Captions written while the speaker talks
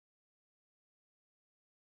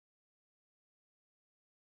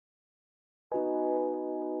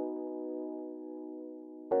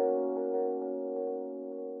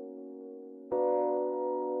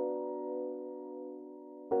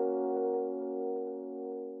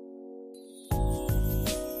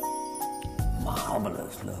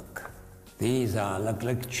marvelous, look. These are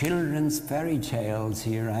like children's fairy tales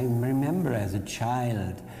here. I remember as a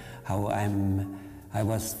child how I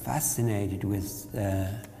was fascinated with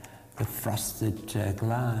the frosted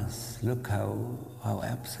glass. Look how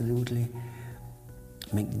absolutely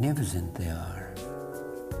magnificent they are.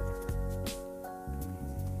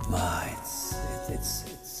 My,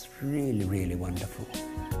 it's really, really wonderful.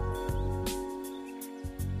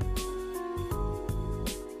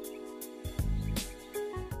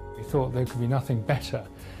 We thought there could be nothing better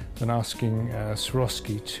than asking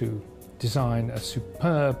Swarovski to design a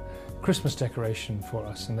superb Christmas decoration for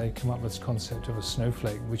us, and they come up with this concept of a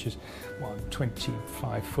snowflake, which is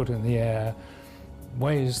 25 foot in the air,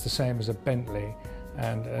 weighs the same as a Bentley,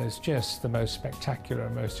 and is just the most spectacular,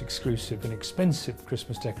 most exclusive and expensive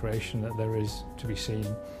Christmas decoration that there is to be seen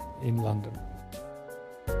in London.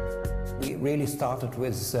 We really started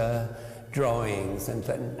with drawings, and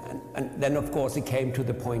then of course it came to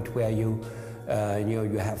the point where you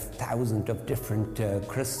have thousands of different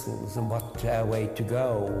crystals, and what way to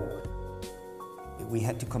go. We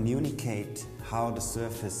had to communicate how the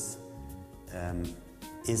surface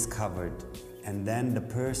is covered, and then the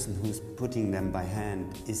person who's putting them by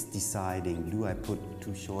hand is deciding, do I put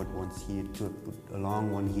two short ones here, do I put a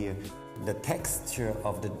long one here? The texture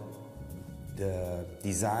of the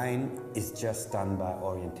design is just done by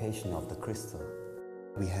orientation of the crystal.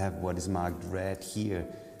 We have what is marked red here,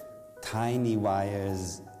 tiny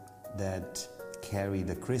wires that carry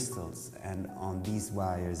the crystals, and on these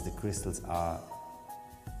wires the crystals are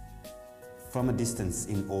from a distance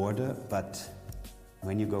in order, but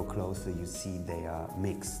when you go closer you see they are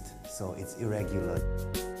mixed, so it's irregular.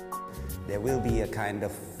 There will be a kind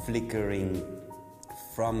of flickering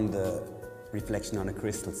from the reflection on a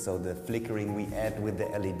crystal, so the flickering we add with the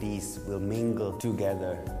LEDs will mingle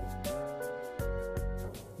together.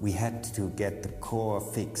 We had to get the core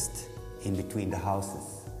fixed in between the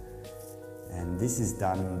houses, and this is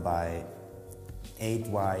done by 8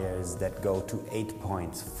 wires that go to 8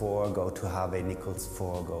 points. 4 go to Harvey Nichols,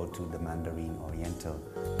 4 go to the Mandarin Oriental.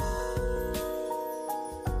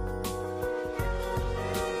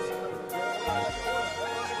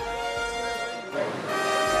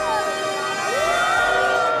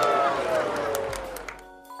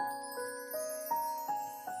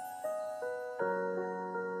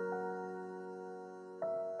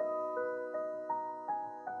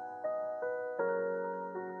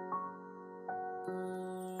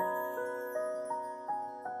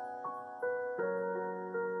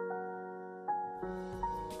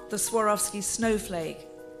 The Swarovski snowflake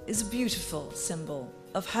is a beautiful symbol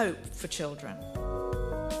of hope for children.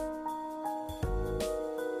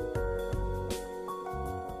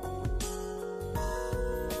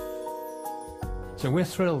 So we're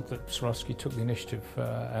thrilled that Swarovski took the initiative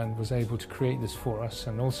and was able to create this for us,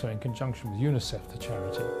 and also in conjunction with UNICEF, the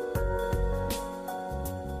charity.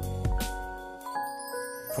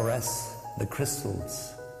 For us, the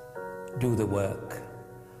crystals do the work.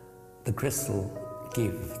 The crystal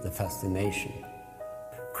give the fascination.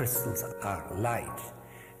 Crystals are light,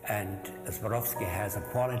 and Swarovski has a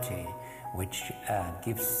quality which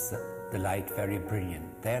gives the light very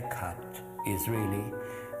brilliant. Their cut is really,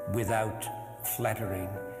 without flattering,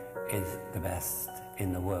 is the best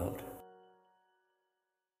in the world.